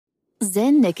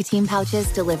Zyn nicotine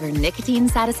pouches deliver nicotine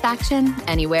satisfaction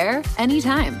anywhere,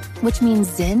 anytime, which means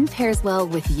Zyn pairs well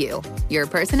with you, your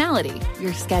personality,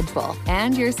 your schedule,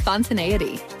 and your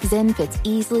spontaneity. Zyn fits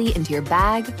easily into your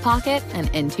bag, pocket, and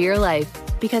into your life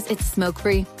because it's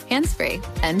smoke-free, hands-free,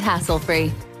 and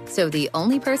hassle-free. So the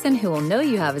only person who will know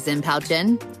you have a Zyn pouch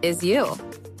in is you.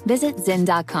 Visit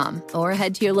Zyn.com or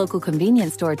head to your local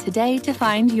convenience store today to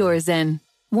find your Zyn.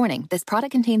 Warning, this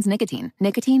product contains nicotine.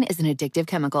 Nicotine is an addictive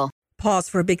chemical. Pause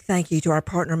for a big thank you to our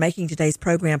partner making today's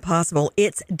program possible.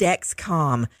 It's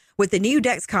Dexcom. With the new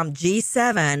Dexcom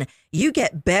G7, you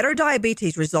get better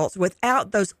diabetes results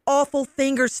without those awful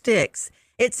finger sticks.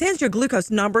 It sends your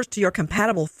glucose numbers to your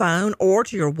compatible phone or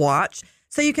to your watch,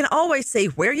 so you can always see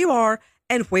where you are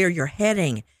and where you're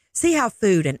heading. See how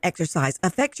food and exercise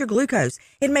affects your glucose.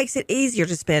 It makes it easier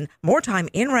to spend more time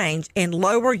in range and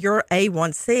lower your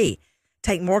A1C.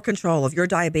 Take more control of your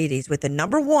diabetes with the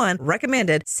 #1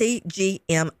 recommended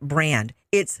CGM brand.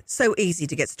 It's so easy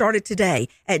to get started today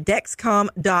at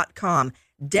Dexcom.com.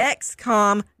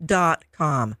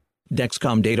 Dexcom.com.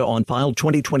 Dexcom data on file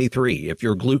 2023. If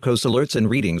your glucose alerts and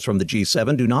readings from the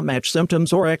G7 do not match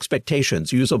symptoms or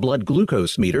expectations, use a blood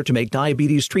glucose meter to make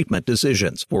diabetes treatment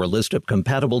decisions. For a list of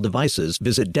compatible devices,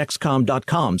 visit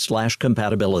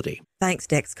Dexcom.com/compatibility. Thanks,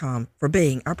 Dexcom, for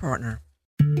being our partner.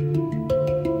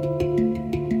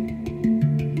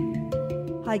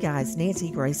 Hi guys, Nancy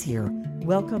Grace here.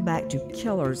 Welcome back to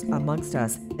Killers Amongst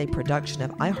Us, a production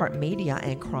of iHeartMedia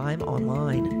and Crime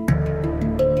Online.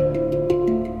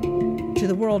 To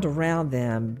the world around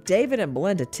them, David and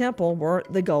Belinda Temple were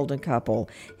the golden couple.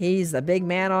 He's the big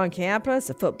man on campus,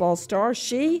 a football star.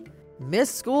 She, Miss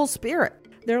School Spirit.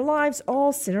 Their lives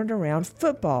all centered around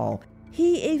football.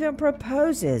 He even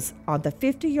proposes on the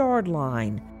 50-yard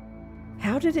line.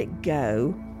 How did it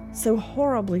go so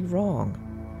horribly wrong?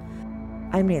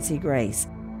 I'm Nancy Grace,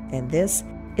 and this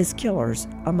is Killers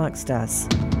Amongst Us.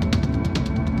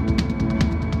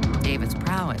 David's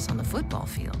prowess on the football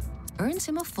field earns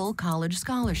him a full college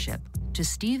scholarship to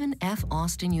Stephen F.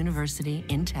 Austin University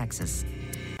in Texas.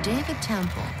 David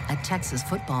Temple, a Texas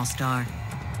football star.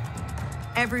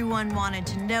 Everyone wanted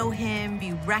to know him,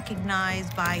 be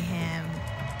recognized by him.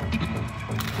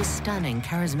 His stunning,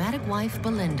 charismatic wife,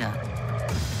 Belinda.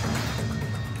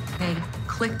 They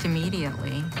clicked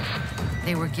immediately.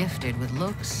 They were gifted with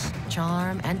looks,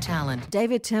 charm, and talent.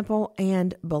 David Temple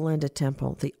and Belinda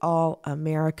Temple, the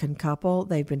all-American couple.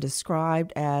 They've been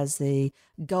described as the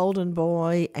golden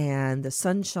boy and the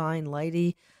sunshine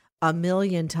lady a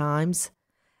million times.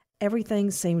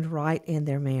 Everything seemed right in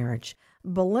their marriage.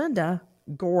 Belinda,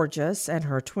 gorgeous, and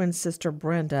her twin sister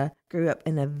Brenda grew up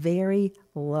in a very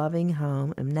loving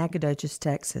home in Nacogdoches,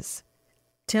 Texas.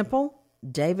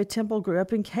 David Temple grew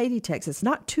up in Katy, Texas,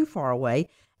 not too far away,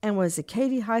 and was a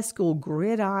Katy High School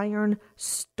gridiron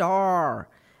star.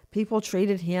 People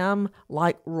treated him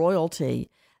like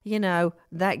royalty. You know,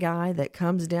 that guy that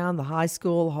comes down the high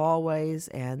school hallways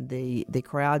and the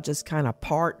crowd just kind of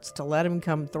parts to let him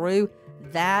come through.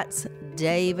 That's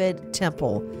David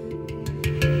Temple.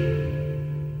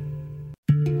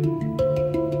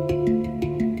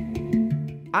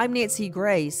 I'm Nancy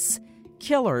Grace.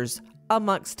 Killers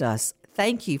Amongst Us.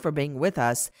 Thank you for being with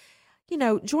us. You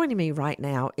know, joining me right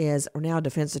now is renowned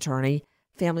defense attorney,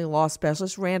 family law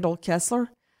specialist Randall Kessler,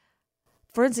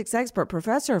 forensics expert,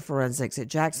 professor of forensics at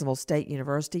Jacksonville State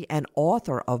University, and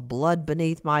author of Blood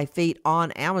Beneath My Feet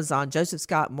on Amazon, Joseph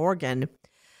Scott Morgan,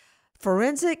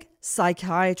 forensic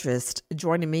psychiatrist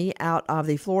joining me out of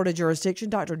the Florida jurisdiction,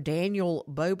 Dr. Daniel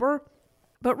Bober.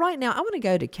 But right now, I want to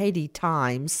go to Katy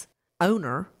Times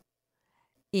owner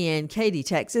in Katy,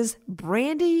 Texas,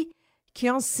 Brandy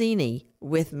Ciancini,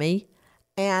 with me.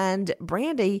 And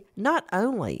Brandy, not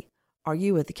only are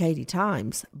you with the Katy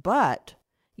Times, but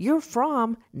you're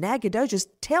from Nacogdoches.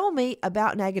 Tell me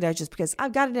about Nacogdoches, because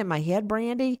I've got it in my head,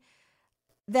 Brandy,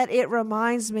 that it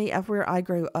reminds me of where I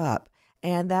grew up.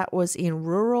 And that was in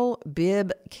rural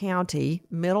Bibb County,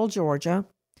 Middle Georgia.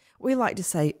 We like to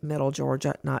say Middle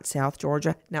Georgia, not South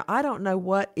Georgia. Now, I don't know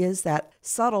what is that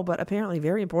subtle, but apparently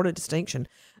very important distinction.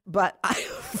 But I'm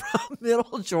from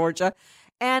Middle Georgia.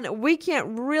 And we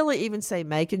can't really even say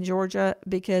Macon, Georgia,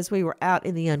 because we were out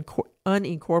in the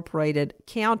unincorporated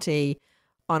county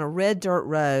on a red dirt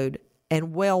road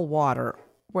and well water,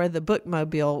 where the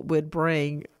bookmobile would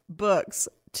bring books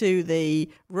to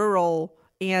the rural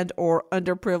and or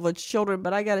underprivileged children.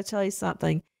 But I got to tell you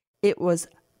something. It was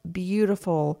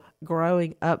beautiful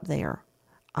growing up there,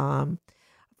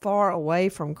 far away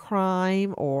from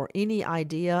crime or any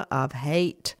idea of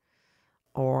hate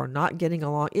or not getting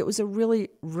along. It was a really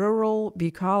rural,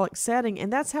 bucolic setting,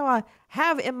 and that's how I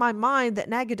have in my mind that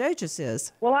Nacogdoches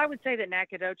is. Well, I would say that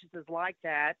Nacogdoches is like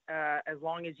that as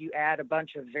long as you add a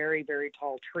bunch of very, very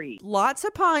tall trees. Lots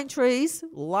of pine trees,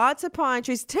 lots of pine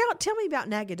trees. Tell me about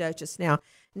Nacogdoches now.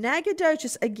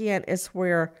 Nacogdoches, again, is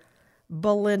where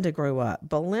Belinda grew up.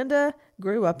 Belinda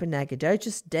grew up in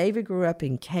Nacogdoches. David grew up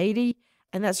in Katy.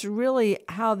 And that's really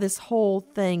how this whole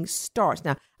thing starts.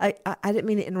 Now, I didn't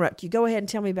mean to interrupt you. Go ahead and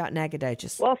tell me about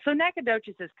Nacogdoches. Well, so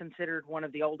Nacogdoches is considered one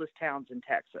of the oldest towns in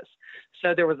Texas.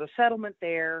 So there was a settlement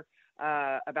there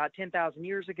about 10,000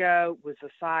 years ago. It was the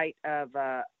site of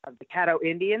the Caddo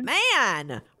Indians.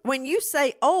 Man, when you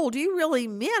say old, you really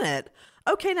mean it.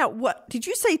 Okay, now, what did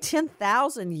you say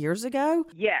 10,000 years ago?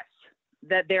 Yes,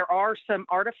 that there are some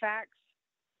artifacts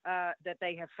that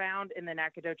they have found in the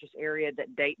Nacogdoches area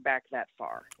that date back that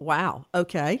far. Wow.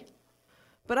 Okay.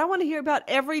 But I want to hear about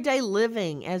everyday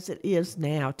living as it is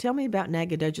now. Tell me about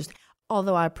Nacogdoches.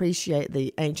 Although I appreciate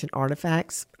the ancient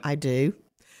artifacts, I do.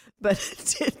 But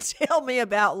tell me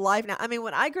about life now. I mean,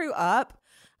 when I grew up,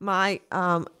 my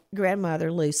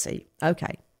grandmother, Lucy.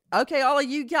 Okay, all of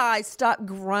you guys, stop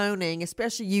groaning,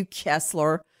 especially you,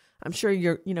 Kessler. I'm sure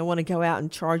you want to go out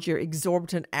and charge your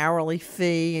exorbitant hourly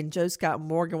fee, and Joe Scott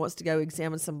Morgan wants to go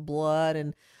examine some blood,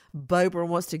 and Bober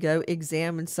wants to go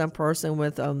examine some person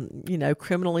with,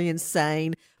 criminally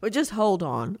insane. But just hold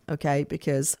on, okay?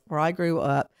 Because where I grew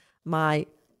up, my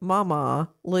mama,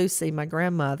 Lucy, my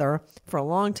grandmother, for a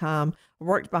long time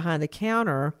worked behind the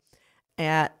counter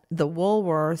at the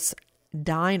Woolworths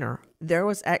Diner. There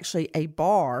was actually a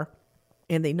bar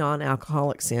in the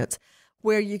non-alcoholic sense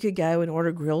where you could go and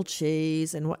order grilled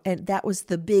cheese, and that was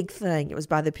the big thing. It was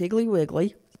by the Piggly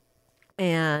Wiggly,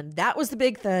 and that was the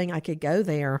big thing. I could go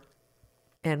there,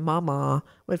 and Mama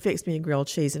would fix me a grilled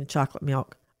cheese and chocolate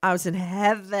milk. I was in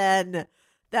heaven.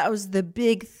 That was the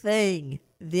big thing.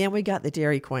 Then we got the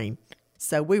Dairy Queen,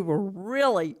 so we were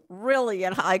really, really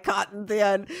in high cotton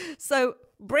then. So,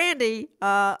 Brandy,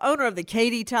 owner of the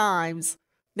Katy Times,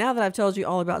 now that I've told you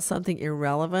all about something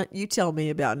irrelevant, you tell me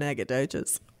about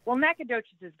Nacogdoches. Well,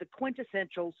 Nacogdoches is the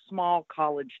quintessential small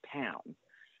college town.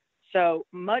 So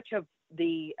much of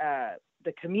the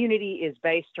community is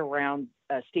based around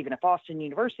Stephen F. Austin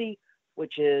University,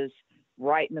 which is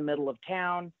right in the middle of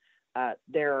town.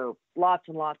 There are lots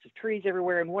and lots of trees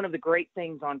everywhere. And one of the great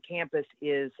things on campus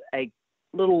is a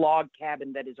little log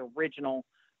cabin that is original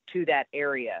to that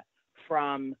area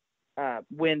from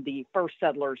when the first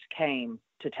settlers came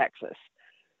to Texas.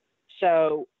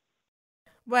 So,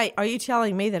 wait, are you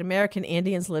telling me that American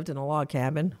Indians lived in a log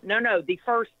cabin? No, the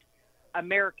first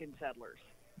American settlers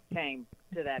came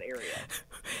to that area.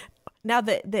 Now,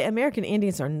 the American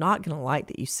Indians are not going to like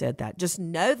that you said that. Just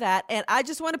know that. And I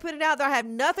just want to put it out there. I have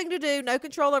nothing to do, no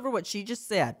control over what she just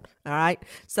said. All right?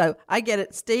 So I get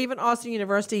it. Stephen Austin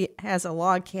University has a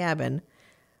log cabin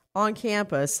on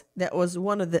campus that was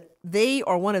one of the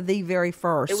very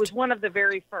first. It was one of the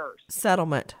very first.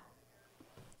 Settlement.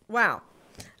 Wow.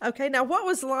 Okay, now what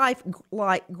was life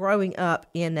like growing up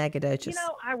in Nacogdoches?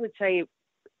 I would say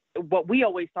what we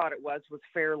always thought it was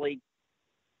fairly,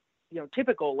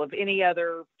 typical of any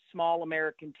other small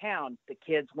American town. The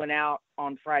kids went out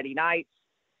on Friday nights.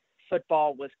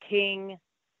 Football was king.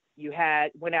 You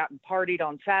went out and partied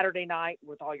on Saturday night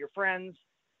with all your friends.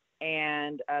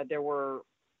 And there were,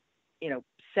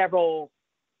 several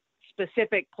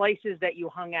specific places that you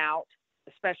hung out,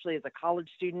 especially as a college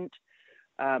student.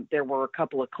 There were a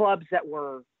couple of clubs that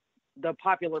were the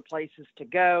popular places to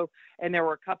go, and there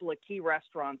were a couple of key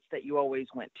restaurants that you always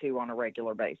went to on a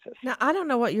regular basis. Now, I don't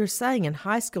know what you're saying. In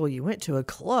high school, you went to a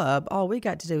club. All we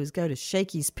got to do was go to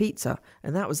Shakey's Pizza,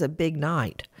 and that was a big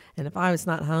night. And if I was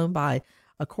not home by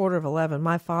 11:15,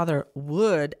 my father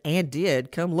would and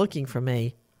did come looking for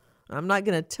me. I'm not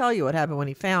going to tell you what happened when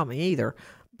he found me either,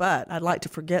 but I'd like to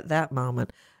forget that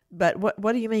moment. But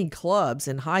what do you mean clubs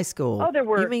in high school? Oh, there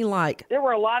were. You mean like there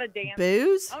were a lot of dance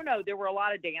booze? Oh no, there were a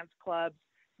lot of dance clubs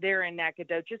there in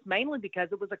Nacogdoches, mainly because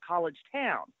it was a college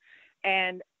town.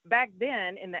 And back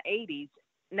then in the 80s,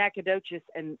 Nacogdoches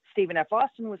and Stephen F.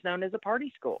 Austin was known as a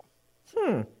party school.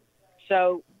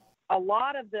 So a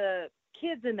lot of the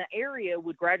kids in the area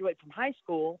would graduate from high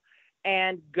school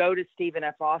and go to Stephen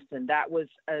F. Austin. That was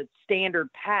a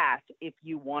standard path if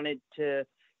you wanted to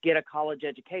get a college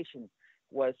education,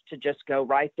 was to just go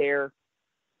right there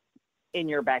in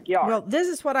your backyard. Well, this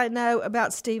is what I know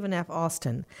about Stephen F.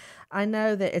 Austin. I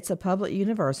know that it's a public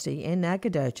university in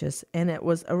Nacogdoches, and it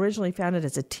was originally founded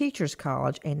as a teacher's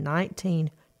college in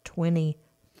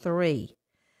 1923,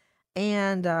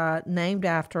 and named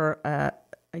after a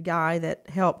guy that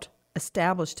helped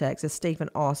establish Texas, Stephen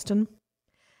Austin.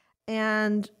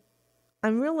 and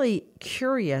I'm really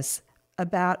curious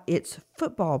about its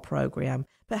football program.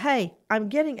 But hey, I'm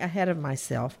getting ahead of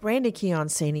myself. Brandy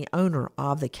Chiancini, owner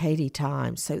of the Katy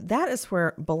Times. So that is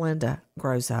where Belinda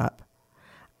grows up.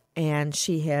 And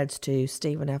she heads to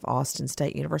Stephen F. Austin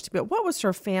State University. But what was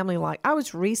her family like? I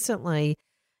was recently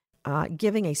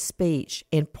giving a speech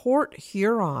in Port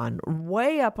Huron,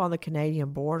 way up on the Canadian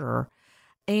border.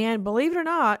 And believe it or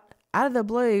not, out of the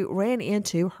blue, ran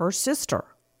into her sister.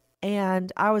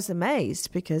 And I was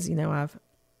amazed because, I've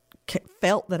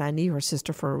felt that I knew her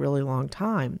sister for a really long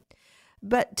time.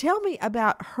 But tell me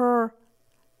about her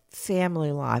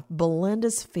family life,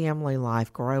 Belinda's family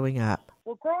life growing up.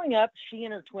 Well, growing up, she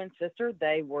and her twin sister,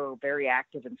 they were very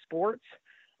active in sports.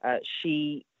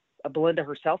 Belinda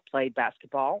herself played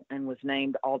basketball and was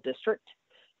named All-District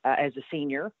as a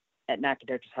senior at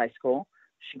Nacogdoches High School.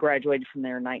 She graduated from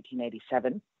there in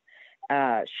 1987.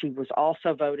 She was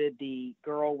also voted the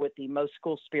girl with the most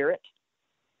school spirit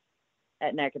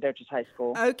at Nacogdoches High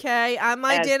School. Okay, I'm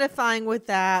identifying with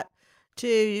that.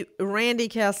 To Randy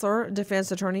Kessler,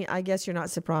 defense attorney, I guess you're not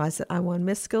surprised that I won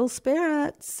Miss School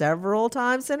Spirit several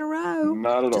times in a row.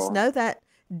 Not at all. Just know that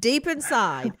deep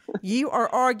inside, you are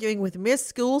arguing with Miss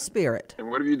School Spirit. And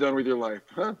what have you done with your life?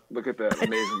 Huh? Look at that.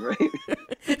 Amazing,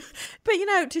 right?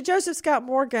 But, to Joseph Scott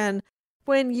Morgan,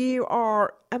 when you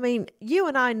are, you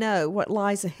and I know what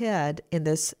lies ahead in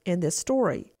this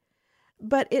story.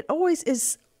 But it always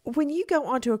is, when you go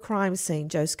onto a crime scene,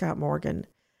 Joe Scott Morgan,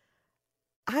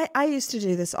 I used to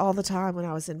do this all the time when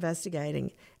I was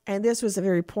investigating, and this was a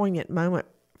very poignant moment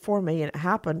for me, and it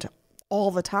happened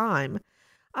all the time.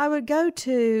 I would go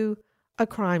to a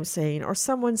crime scene or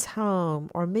someone's home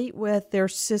or meet with their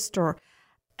sister,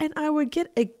 and I would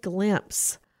get a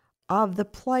glimpse of the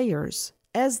players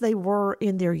as they were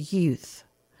in their youth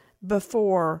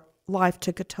before life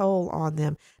took a toll on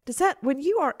them. When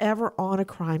you are ever on a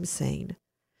crime scene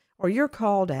or you're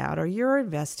called out or you're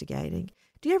investigating,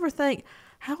 do you ever think,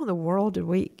 how in the world did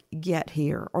we get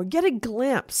here? Or get a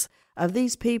glimpse of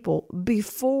these people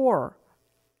before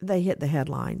they hit the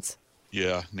headlines?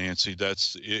 Yeah, Nancy,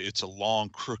 it's a long,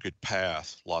 crooked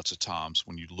path lots of times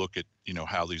when you look at,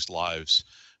 how these lives,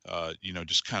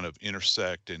 just kind of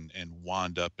intersect and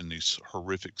wind up in these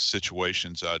horrific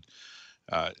situations.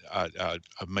 I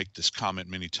make this comment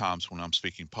many times when I'm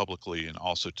speaking publicly and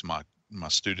also to my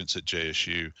students at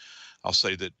JSU. I'll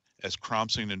say that as crime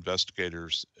scene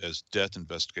investigators, as death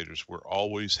investigators, we're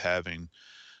always having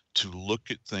to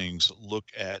look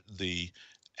at the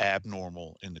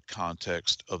abnormal in the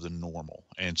context of the normal.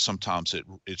 And sometimes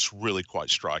it's really quite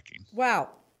striking. Wow.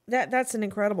 That's an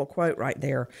incredible quote right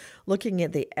there. Looking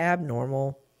at the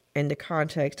abnormal in the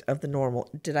context of the normal.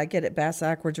 Did I get it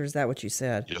backwards, or is that what you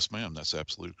said? Yes, ma'am. That's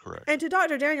absolutely correct. And to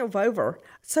Dr. Daniel Vover,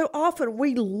 so often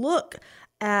we look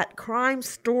at crime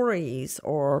stories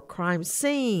or crime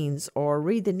scenes or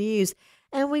read the news,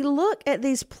 and we look at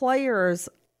these players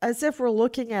as if we're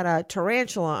looking at a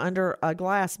tarantula under a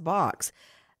glass box,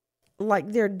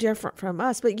 like they're different from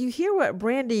us. But you hear what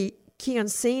Brandy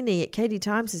Chiancini at Katy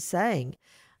Times is saying.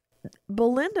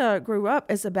 Belinda grew up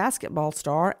as a basketball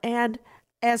star and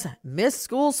as Miss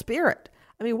School Spirit.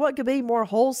 What could be more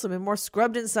wholesome and more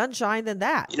scrubbed in sunshine than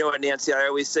that? You know what, Nancy, I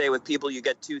always say with people, you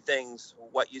get two things,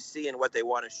 what you see and what they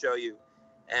want to show you.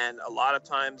 And a lot of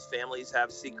times families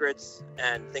have secrets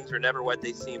and things are never what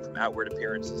they seem from outward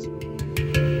appearances.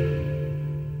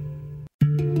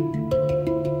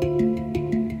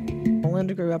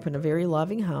 Belinda grew up in a very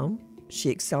loving home. She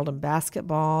excelled in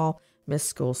basketball, Miss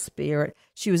School Spirit.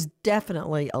 She was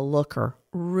definitely a looker.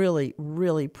 Really,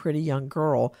 really pretty young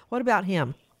girl. What about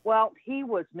him? Well, he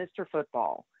was Mr.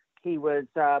 Football. He was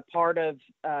part of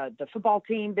the football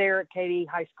team there at Katy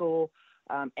High School.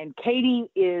 And Katy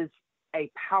is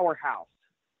a powerhouse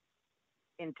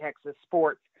in Texas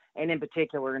sports, and in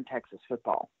particular in Texas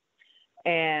football.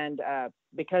 And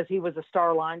because he was a star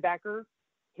linebacker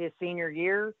his senior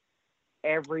year,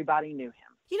 everybody knew him.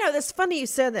 That's funny you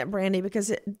said that, Brandy, because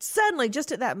it suddenly,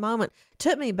 just at that moment,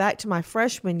 took me back to my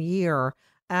freshman year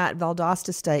at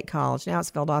Valdosta State College. Now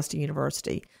it's Valdosta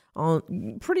University,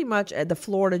 on pretty much at the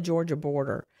Florida-Georgia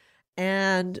border.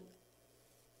 And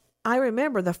I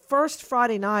remember the first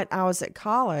Friday night I was at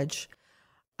college,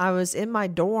 I was in my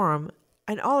dorm,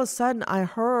 and all of a sudden I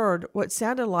heard what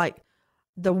sounded like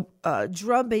the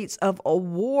drum beats of a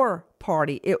war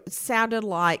party. It sounded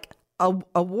like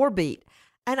a war beat.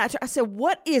 And I said,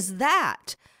 what is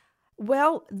that?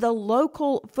 Well, the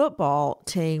local football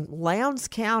team, Lowndes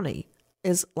County,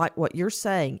 is like what you're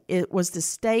saying. It was the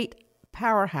state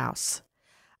powerhouse.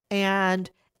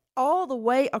 And all the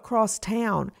way across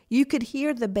town. You could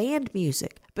hear the band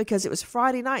music because it was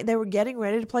Friday night. They were getting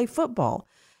ready to play football.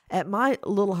 At my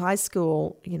little high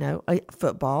school,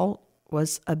 football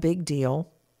was a big deal,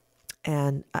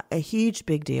 and a huge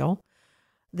big deal.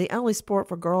 The only sport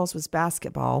for girls was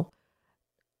basketball.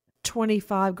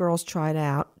 25 girls tried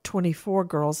out. 24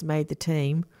 girls made the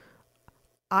team.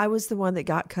 I was the one that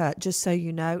got cut, just so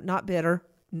you know. Not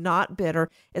bitter.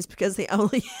 It's because they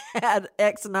only had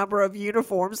X number of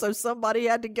uniforms, so somebody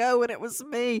had to go, and it was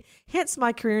me. Hence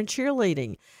my career in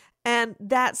cheerleading. And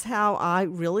that's how I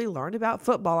really learned about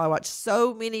football. I watched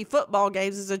so many football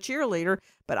games as a cheerleader,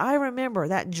 but I remember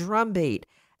that drum beat.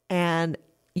 And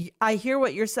I hear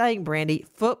what you're saying, Brandy.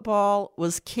 Football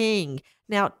was king.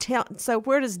 Now, so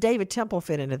where does David Temple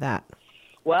fit into that?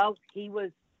 Well, he was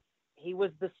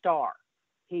the star.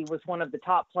 He was one of the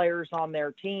top players on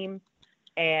their team.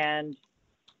 And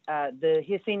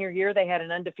his senior year, they had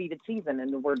an undefeated season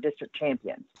and were district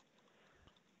champions.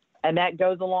 And that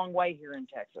goes a long way here in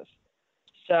Texas.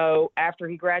 So after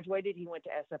he graduated, he went to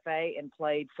SFA and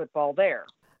played football there.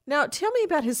 Now, tell me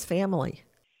about his family.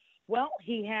 Well,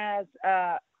 he has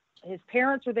his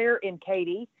parents are there in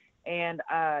Katy, and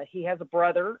he has a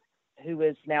brother who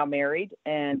is now married,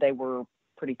 and they were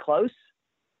pretty close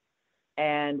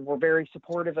and were very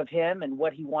supportive of him and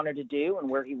what he wanted to do and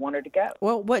where he wanted to go.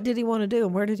 Well, what did he want to do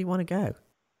and where did he want to go?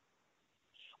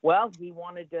 Well, he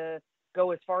wanted to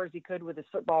go as far as he could with his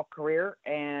football career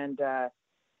and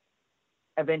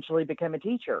eventually become a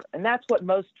teacher. And that's what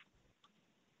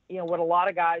what a lot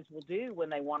of guys will do when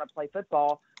they want to play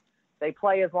football. They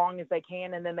play as long as they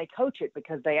can, and then they coach it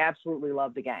because they absolutely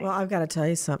love the game. Well, I've got to tell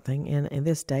you something. In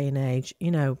this day and age,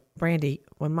 Brandy,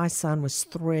 when my son was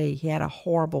 3, he had a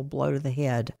horrible blow to the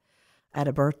head at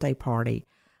a birthday party,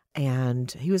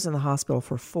 and he was in the hospital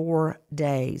for 4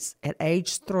 days. At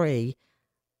age 3,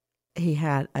 he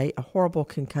had a horrible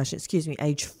concussion,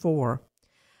 age 4.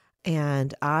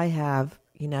 And I have,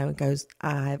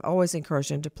 I have always encouraged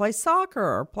him to play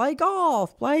soccer or play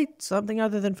golf, play something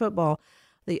other than football.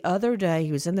 The other day,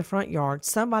 he was in the front yard.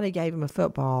 Somebody gave him a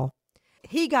football.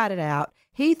 He got it out.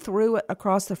 He threw it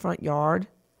across the front yard.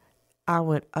 I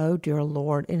went, oh, dear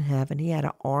Lord in heaven. He had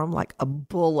an arm like a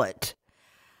bullet.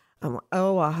 I'm like,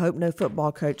 oh, I hope no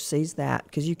football coach sees that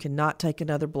because you cannot take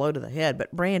another blow to the head.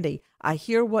 But, Brandy, I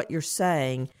hear what you're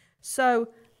saying. So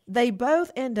they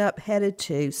both end up headed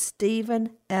to Stephen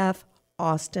F.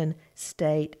 Austin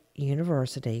State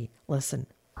University. Listen.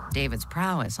 David's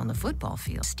prowess on the football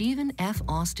field. Stephen F.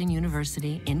 Austin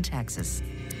University in Texas.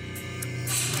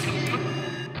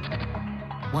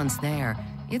 Once there,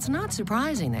 it's not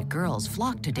surprising that girls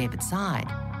flock to David's side.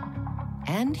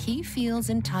 And he feels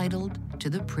entitled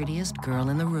to the prettiest girl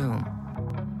in the room.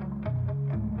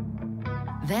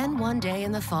 Then one day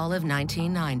in the fall of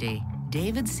 1990,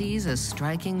 David sees a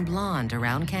striking blonde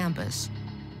around campus.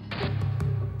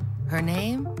 Her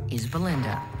name is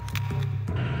Belinda.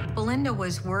 Belinda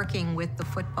was working with the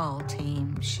football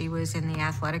team. She was in the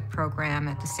athletic program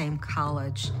at the same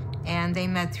college, and they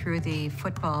met through the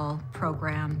football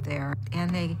program there, and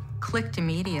they clicked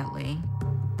immediately.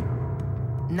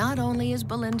 Not only is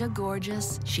Belinda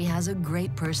gorgeous, she has a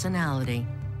great personality.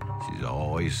 She's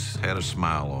always had a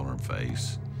smile on her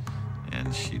face,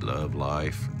 and she loved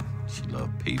life, and she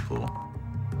loved people.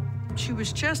 She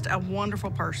was just a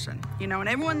wonderful person, and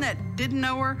everyone that didn't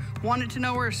know her wanted to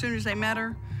know her as soon as they met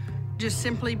her, just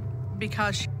simply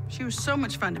because she was so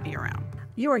much fun to be around.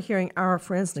 You are hearing our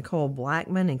friends Nicole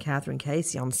Blackman and Catherine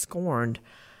Casey on Scorned.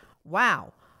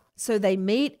 Wow. So they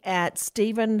meet at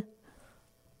Stephen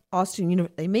Austin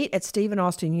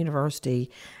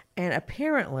University, and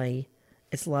apparently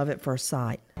it's love at first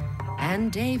sight.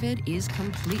 And David is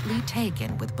completely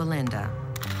taken with Belinda.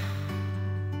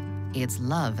 It's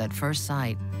love at first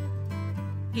sight.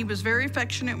 He was very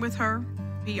affectionate with her.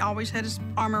 He always had his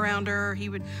arm around her. He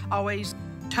would always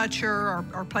touch her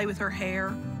or play with her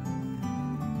hair.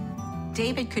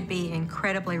 David could be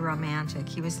incredibly romantic.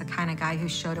 He was the kind of guy who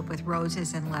showed up with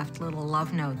roses and left little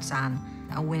love notes on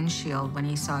a windshield when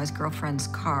he saw his girlfriend's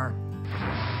car.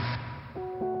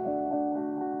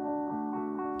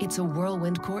 It's a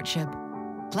whirlwind courtship.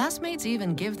 Classmates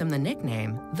even give them the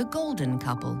nickname, the Golden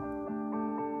Couple.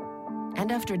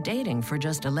 And after dating for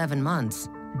just 11 months,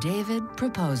 David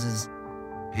proposes.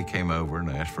 He came over and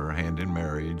asked for her hand in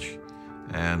marriage,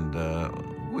 and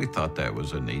we thought that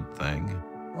was a neat thing.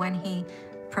 When he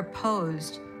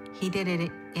proposed, he did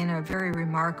it in a very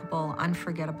remarkable,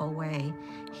 unforgettable way.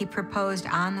 He proposed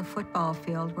on the football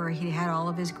field where he had all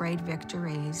of his great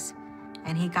victories,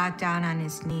 and he got down on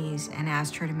his knees and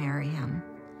asked her to marry him,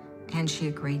 and she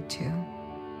agreed to.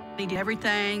 He did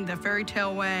everything the fairy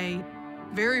tale way.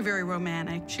 very, very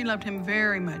romantic. She loved him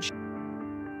very much.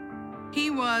 He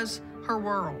was her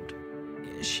world.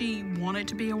 She wanted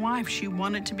to be a wife. She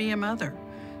wanted to be a mother.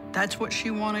 That's what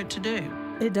she wanted to do.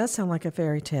 It does sound like a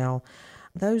fairy tale.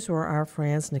 Those were our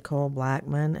friends Nicole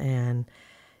Blackman and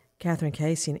Catherine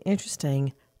Casey. And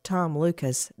interesting, Tom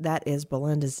Lucas, that is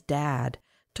Belinda's dad,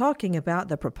 talking about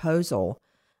the proposal.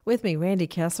 With me, Randy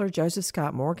Kessler, Joseph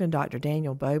Scott Morgan, Dr.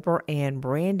 Daniel Bober, and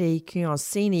Brandy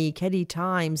Chiosini, Katy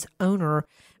Times owner.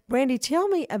 Brandy, tell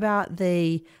me about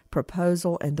the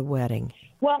proposal and the wedding.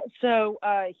 Well, so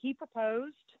he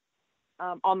proposed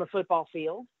on the football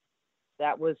field.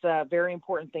 That was a very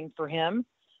important thing for him.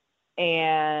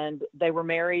 And they were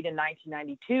married in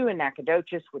 1992 in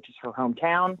Nacogdoches, which is her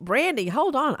hometown. Brandy,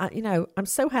 hold on. I'm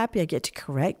so happy I get to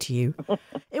correct you.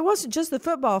 It wasn't just the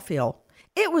football field.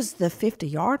 It was the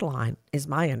 50-yard line, is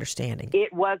my understanding.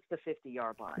 It was the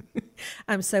 50-yard line.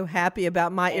 I'm so happy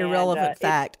about my irrelevant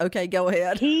fact. Okay, go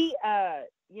ahead. He,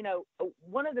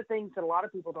 one of the things that a lot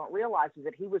of people don't realize is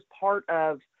that he was part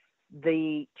of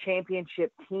the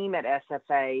championship team at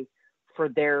SFA for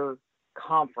their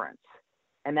conference.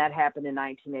 And that happened in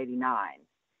 1989.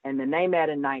 And then they met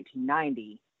in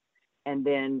 1990 and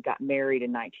then got married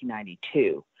in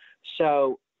 1992.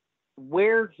 So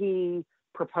where he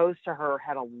proposed to her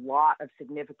had a lot of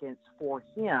significance for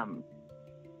him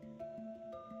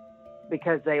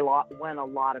because they won a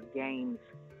lot of games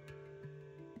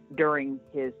during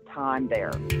his time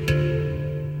there.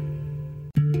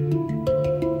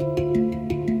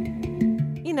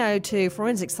 To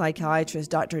forensic psychiatrist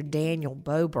Dr. Daniel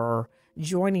Bober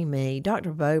joining me.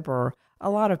 Dr. Bober, a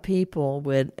lot of people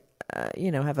would,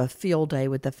 have a field day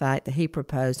with the fact that he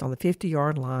proposed on the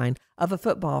 50-yard line of a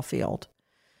football field.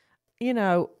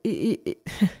 I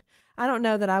don't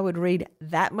know that I would read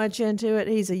that much into it.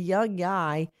 He's a young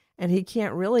guy, and he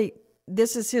can't really,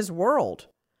 this is his world.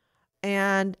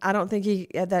 And I don't think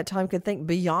he, at that time, could think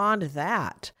beyond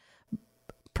that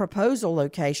proposal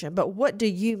location. But what do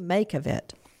you make of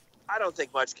it? I don't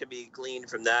think much can be gleaned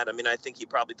from that. I mean, I think he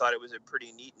probably thought it was a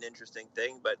pretty neat and interesting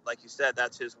thing. But like you said,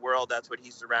 that's his world. That's what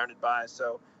he's surrounded by.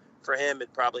 So for him,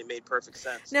 it probably made perfect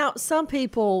sense. Now, some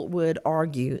people would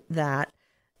argue that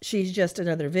she's just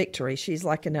another victory. She's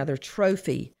like another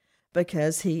trophy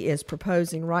because he is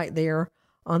proposing right there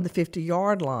on the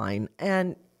 50-yard line.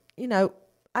 And,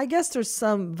 I guess there's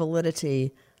some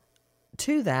validity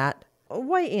to that.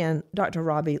 Weigh in, Dr.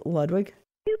 Robbie Ludwig.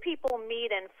 Two people meet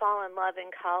and fall in love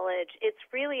in college. It's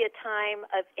really a time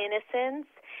of innocence,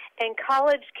 and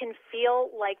college can feel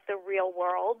like the real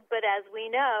world, but as we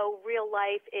know, real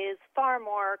life is far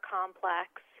more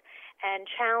complex and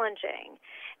challenging.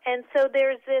 And so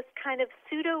there's this kind of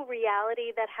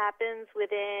pseudo-reality that happens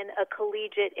within a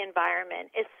collegiate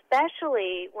environment,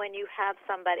 especially when you have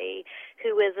somebody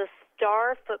who is a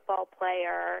star football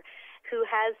player, who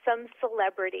has some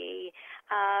celebrity.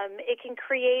 It can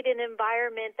create an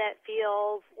environment that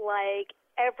feels like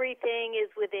everything is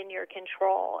within your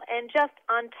control. And just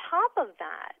on top of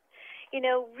that,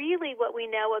 really what we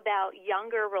know about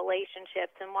younger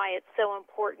relationships and why it's so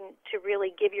important to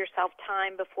really give yourself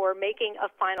time before making a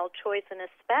final choice in a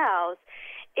spouse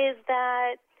is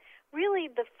that really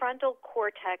the frontal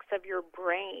cortex of your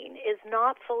brain is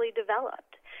not fully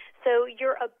developed. So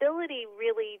your ability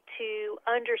really to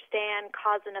understand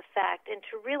cause and effect and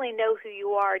to really know who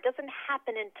you are doesn't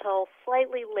happen until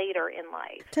slightly later in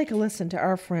life. Take a listen to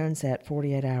our friends at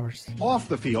 48 Hours. Off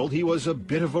the field, he was a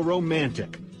bit of a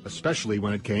romantic, especially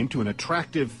when it came to an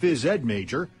attractive phys ed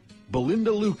major,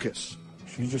 Belinda Lucas.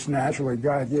 She's just naturally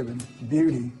God-given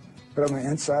beauty, but on the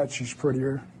inside, she's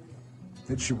prettier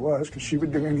than she was because she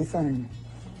would do anything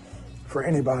for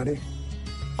anybody.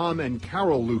 Tom and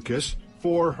Carol Lucas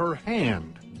for her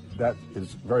hand. That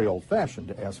is very old-fashioned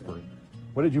to ask her.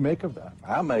 What did you make of that?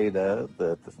 I made that,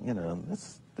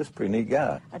 this pretty neat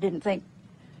guy. I didn't think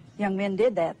young men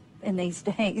did that in these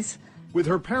days. With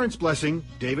her parents' blessing,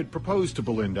 David proposed to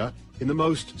Belinda in the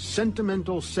most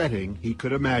sentimental setting he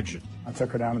could imagine. I took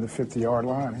her down to the 50-yard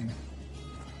line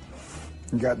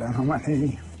and got down on my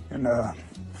knee and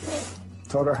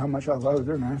told her how much I loved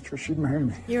her and asked her if she'd marry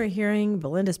me. You're hearing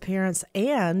Belinda's parents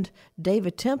and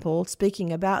David Temple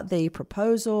speaking about the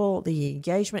proposal, the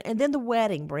engagement, and then the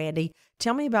wedding, Brandy.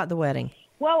 Tell me about the wedding.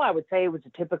 Well, I would say it was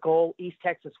a typical East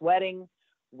Texas wedding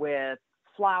with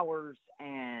flowers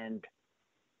and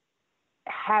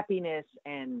happiness.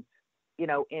 And,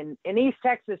 in East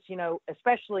Texas,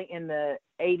 especially in the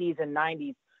 80s and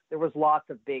 90s, there was lots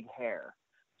of big hair.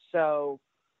 So,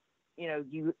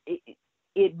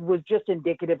 it was just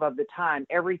indicative of the time.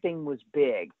 Everything was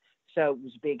big. So it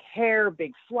was big hair,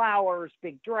 big flowers,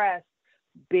 big dress,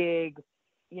 big,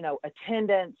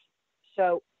 attendance.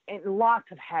 So, and lots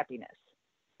of happiness.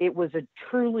 It was a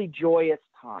truly joyous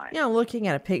time. You know, looking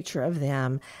at a picture of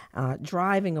them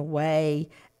driving away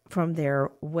from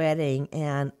their wedding,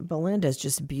 and Belinda's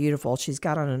just beautiful. She's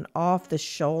got on an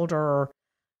off-the-shoulder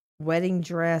wedding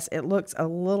dress. It looks a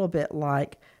little bit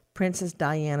like Princess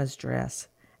Diana's dress.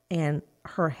 And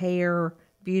her hair,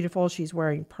 beautiful. She's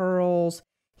wearing pearls.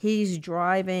 He's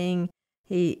driving.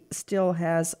 He still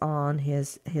has on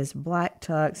his black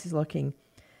tux. He's looking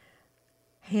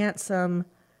handsome.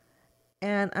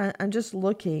 And I'm just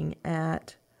looking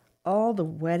at all the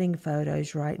wedding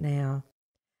photos right now,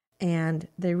 and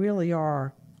they really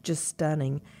are just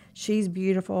stunning. She's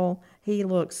beautiful. He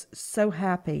looks so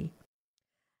happy.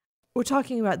 We're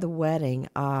talking about the wedding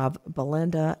of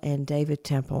Belinda and David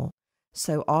Temple.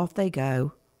 So off they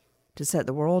go to set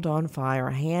the world on fire,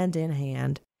 hand in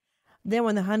hand. Then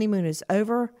when the honeymoon is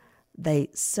over, they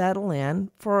settle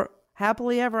in for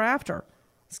happily ever after.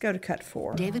 Let's go to cut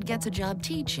 4. David gets a job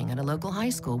teaching at a local high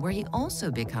school where he also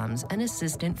becomes an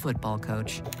assistant football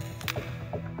coach.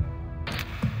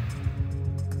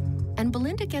 And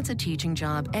Belinda gets a teaching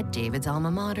job at David's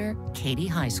alma mater, Katy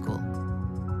High School.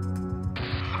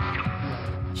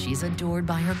 She's adored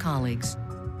by her colleagues.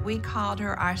 We called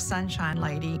her our sunshine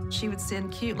lady. She would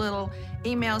send cute little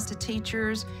emails to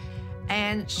teachers,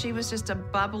 and she was just a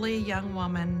bubbly young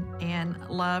woman and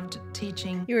loved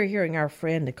teaching. You were hearing our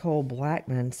friend Nicole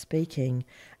Blackman speaking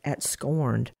at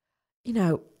Scorned. You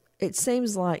know, it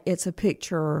seems like it's a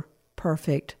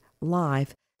picture-perfect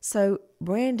life. So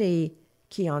Brandy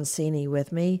Chiancini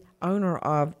with me, owner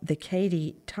of the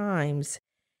Katy Times.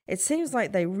 It seems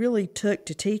like they really took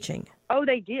to teaching. Oh,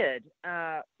 they did.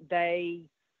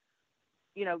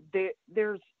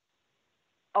 There's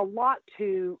a lot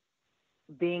to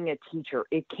being a teacher.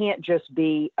 It can't just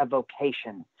be a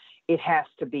vocation. It has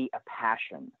to be a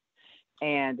passion.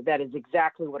 And that is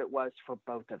exactly what it was for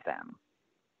both of them.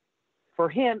 For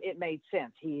him, it made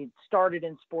sense. He started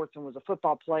in sports and was a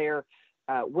football player,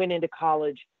 went into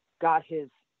college, got his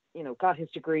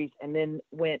degrees, and then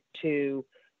went to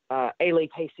A.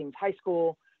 Hastings High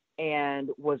School and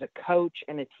was a coach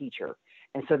and a teacher.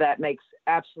 And so that makes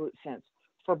absolute sense.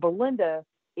 For Belinda,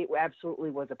 it absolutely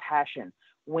was a passion.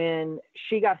 When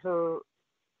she got her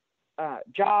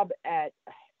job at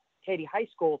Katy High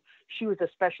School, she was a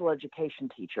special education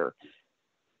teacher.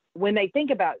 When you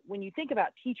think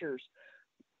about teachers,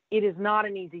 it is not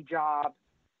an easy job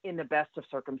in the best of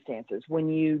circumstances. When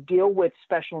you deal with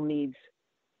special needs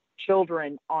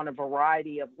children on a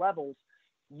variety of levels,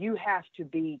 you have to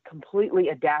be completely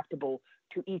adaptable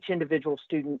to each individual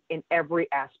student in every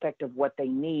aspect of what they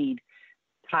need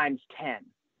times 10.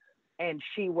 And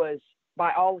she was,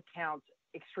 by all accounts,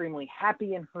 extremely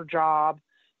happy in her job.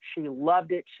 She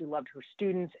loved it. She loved her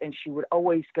students, and she would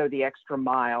always go the extra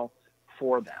mile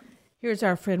for them. Here's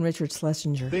our friend Richard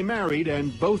Schlesinger. They married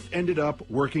and both ended up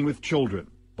working with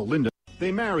children.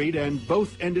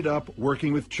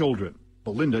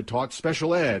 Belinda taught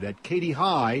special ed at Katy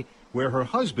High, where her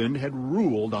husband had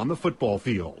ruled on the football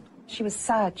field. She was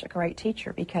such a great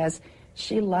teacher because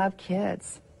she loved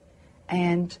kids,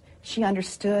 and she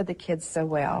understood the kids so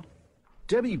well.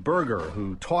 Debbie Berger,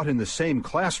 who taught in the same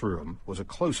classroom, was a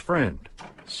close friend.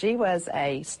 She was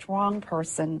a strong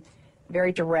person,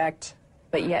 very direct,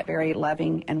 but yet very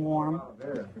loving and warm.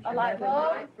 A light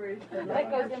bulb?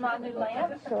 That goes in my new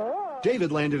lamp.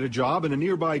 David landed a job in a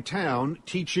nearby town,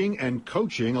 teaching and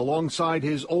coaching alongside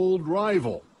his old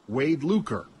rival, Wade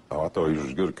Luker. Oh, I thought he was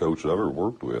as good a coach as I've ever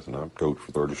worked with, and I've coached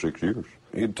for 36 years.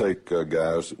 He'd take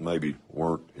guys that maybe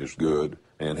weren't as good,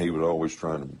 and he was always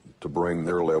trying to bring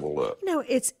their level up. You know,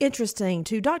 it's interesting,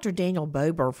 to Dr. Daniel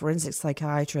Bober, forensic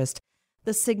psychiatrist,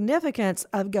 the significance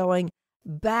of going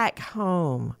back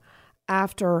home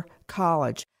after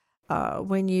college.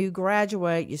 When you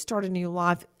graduate, you start a new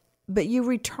life, but you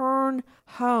return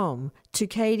home to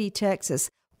Katy, Texas.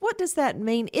 What does that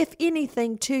mean, if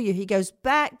anything, to you? He goes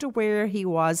back to where he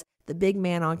was, the big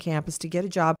man on campus, to get a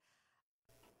job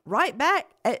right back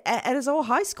at his old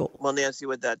high school. Well, Nancy,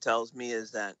 what that tells me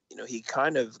is that, he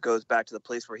kind of goes back to the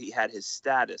place where he had his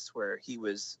status, where he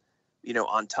was,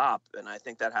 on top. And I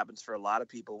think that happens for a lot of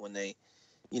people when they,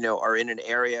 are in an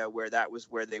area where that was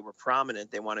where they were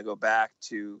prominent. They want to go back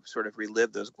to sort of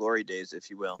relive those glory days, if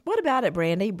you will. What about it,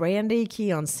 Brandy? Brandy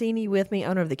Chiancini with me,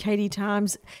 owner of the Katy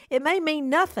Times. It may mean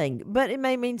nothing, but it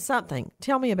may mean something.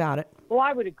 Tell me about it. Well,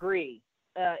 I would agree.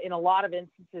 In a lot of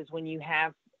instances, when you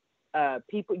have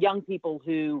young people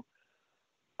who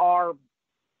are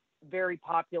very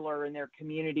popular in their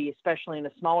community, especially in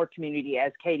a smaller community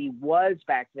as Katy was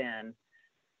back then,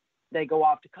 they go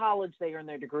off to college, they earn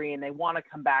their degree, and they want to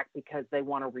come back because they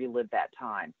want to relive that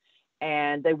time.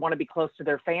 and they want to be close to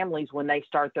their families when they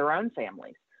start their own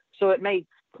families. So it made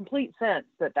complete sense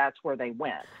that that's where they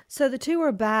went. So the two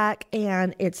are back,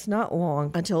 and it's not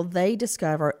long until they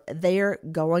discover they're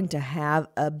going to have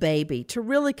a baby to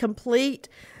really complete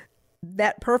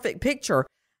that perfect picture.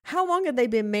 How long had they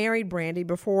been married, Brandy,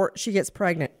 before she gets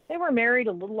pregnant? They were married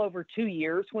a little over 2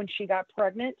 years when she got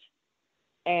pregnant,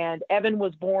 and Evan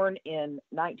was born in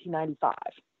 1995.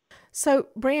 So,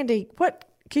 Brandy, what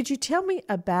could you tell me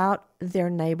about their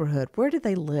neighborhood? Where did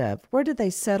they live? Where did they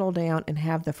settle down and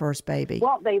have the first baby?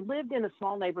 Well, they lived in a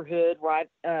small neighborhood right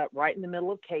in the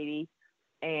middle of Katy,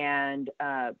 and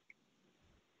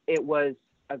it was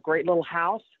a great little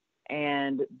house,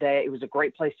 and it was a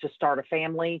great place to start a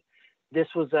family. This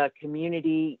was a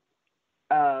community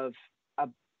of a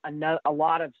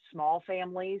lot of small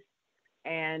families,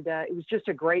 and it was just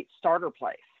a great starter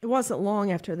place. It wasn't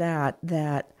long after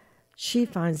that she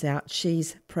finds out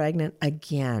she's pregnant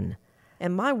again.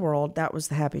 In my world, that was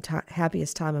the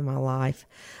happiest time in my life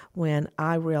when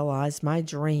I realized my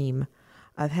dream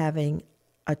of having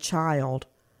a child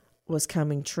was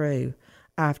coming true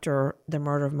after the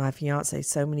murder of my fiance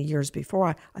so many years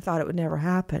before. I thought it would never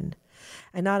happen.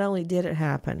 And not only did it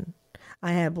happen,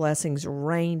 I had blessings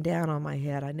rain down on my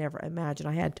head. I never imagined.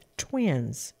 I had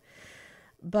twins.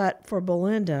 But for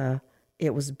Belinda,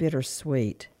 it was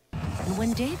bittersweet. And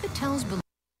when David tells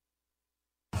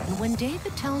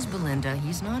Belinda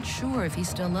he's not sure if he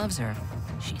still loves her,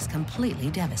 she's completely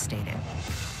devastated.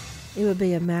 It would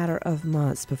be a matter of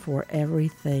months before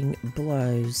everything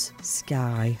blows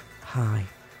sky high.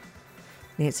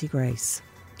 Nancy Grace,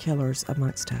 Killers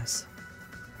Amongst Us.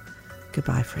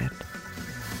 Goodbye, friend.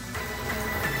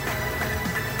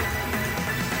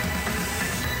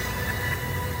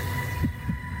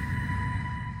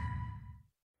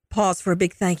 Pause for a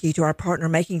big thank you to our partner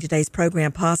making today's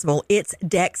program possible. It's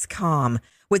Dexcom.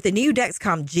 With the new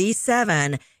Dexcom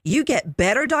G7, you get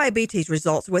better diabetes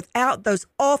results without those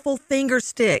awful finger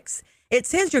sticks. It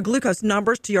sends your glucose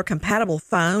numbers to your compatible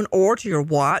phone or to your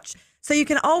watch, so you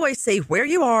can always see where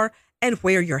you are and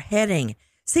where you're heading.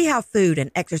 See how food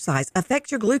and exercise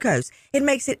affect your glucose. It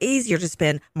makes it easier to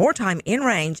spend more time in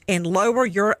range and lower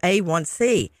your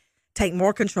A1C. Take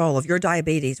more control of your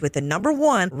diabetes with the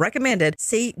 #1 recommended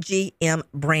CGM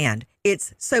brand.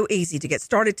 It's so easy to get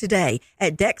started today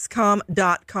at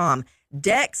Dexcom.com.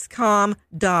 Dexcom.com.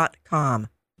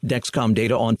 Dexcom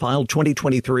data on file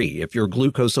 2023. If your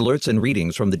glucose alerts and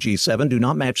readings from the G7 do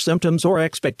not match symptoms or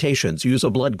expectations, use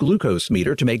a blood glucose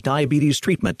meter to make diabetes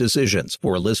treatment decisions.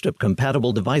 For a list of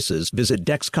compatible devices, visit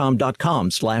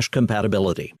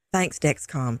Dexcom.com/compatibility. Thanks,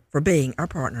 Dexcom, for being our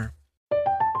partner.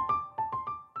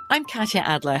 I'm Katya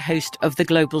Adler, host of The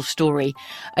Global Story.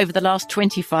 Over the last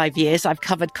 25 years, I've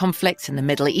covered conflicts in the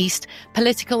Middle East,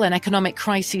 political and economic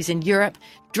crises in Europe,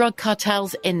 drug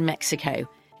cartels in Mexico.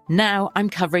 Now I'm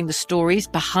covering the stories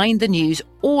behind the news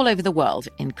all over the world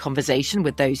in conversation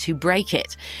with those who break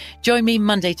it. Join me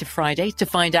Monday to Friday to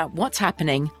find out what's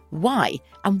happening, why,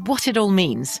 and what it all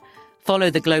means. Follow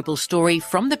The Global Story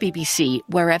from the BBC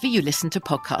wherever you listen to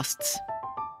podcasts.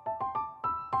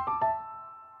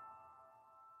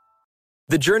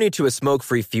 The journey to a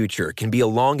smoke-free future can be a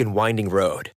long and winding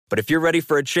road. But if you're ready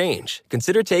for a change,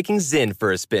 consider taking Zyn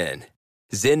for a spin.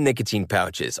 Zyn nicotine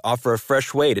pouches offer a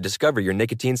fresh way to discover your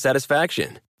nicotine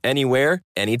satisfaction. Anywhere,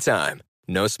 anytime.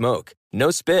 No smoke,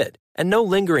 no spit, and no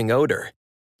lingering odor.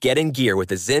 Get in gear with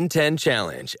the Zyn 10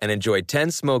 Challenge and enjoy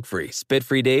 10 smoke-free,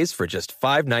 spit-free days for just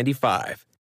 $5.95.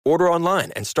 Order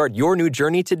online and start your new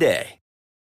journey today.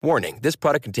 Warning, this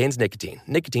product contains nicotine.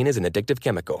 Nicotine is an addictive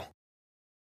chemical.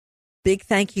 Big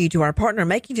thank you to our partner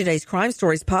making today's crime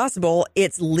stories possible.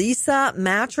 It's Leesa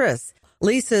Mattress.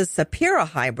 Leesa's Sapira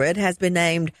Hybrid has been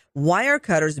named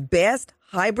Wirecutter's best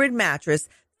hybrid mattress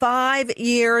 5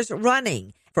 years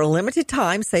running. For a limited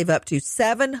time, save up to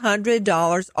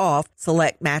 $700 off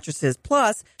select mattresses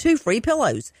plus 2 free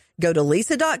pillows. Go to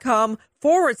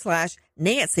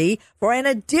Leesa.com/Nancy for an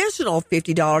additional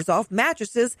 $50 off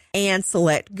mattresses and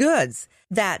select goods.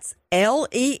 That's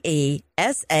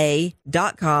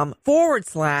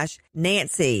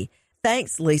LEESA.com/Nancy.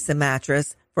 Thanks, Leesa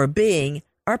Mattress, for being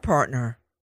our partner.